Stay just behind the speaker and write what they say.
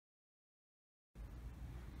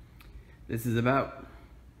this is about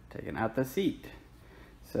taking out the seat.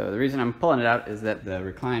 So the reason I'm pulling it out is that the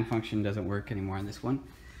recline function doesn't work anymore on this one.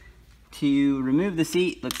 To remove the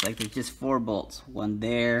seat, looks like there's just 4 bolts. One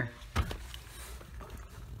there,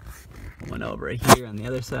 one over here on the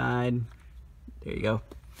other side. There you go.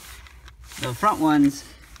 The front ones,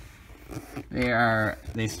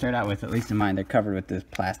 they start out with, at least in mine, they're covered with this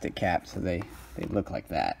plastic cap, so they look like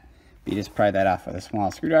that. But you just pry that off with a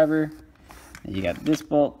small screwdriver. And you got this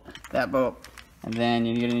bolt, that bolt, and then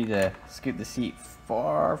you're gonna need to scoot the seat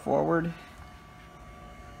far forward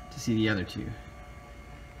to see the other 2.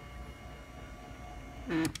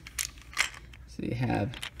 So you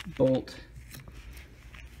have bolt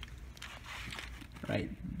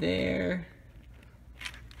right there,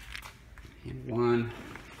 and one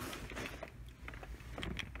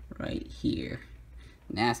right here.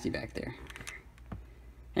 Nasty back there.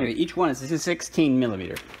 Anyway, each one is, this is 16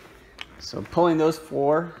 millimeter. So pulling those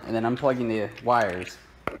 4 and then unplugging the wires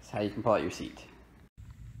is how you can pull out your seat.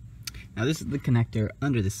 Now this is the connector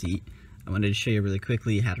under the seat. I wanted to show you really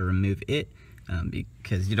quickly how to remove it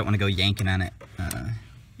because you don't want to go yanking on it,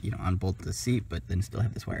 you know, on both the seat, but then still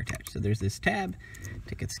have this wire attached. So there's this tab.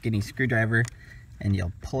 Take a skinny screwdriver and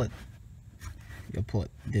you'll pull it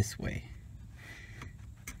this way.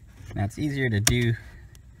 Now it's easier to do,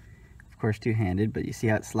 of course, two-handed, but you see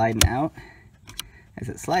how it's sliding out? As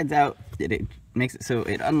it slides out, it makes it so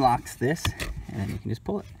it unlocks this, and then you can just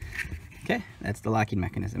pull it. Okay, that's the locking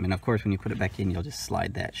mechanism. And of course, when you put it back in, you'll just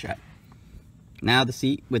slide that shut. Now the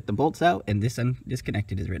seat with the bolts out and this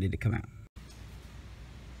disconnected is ready to come out.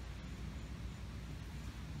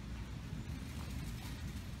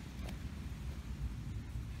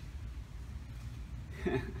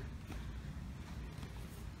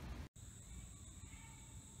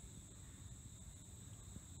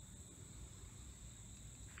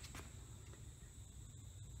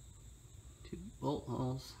 Two bolt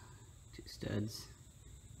holes, 2 studs,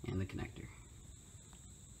 and the connector.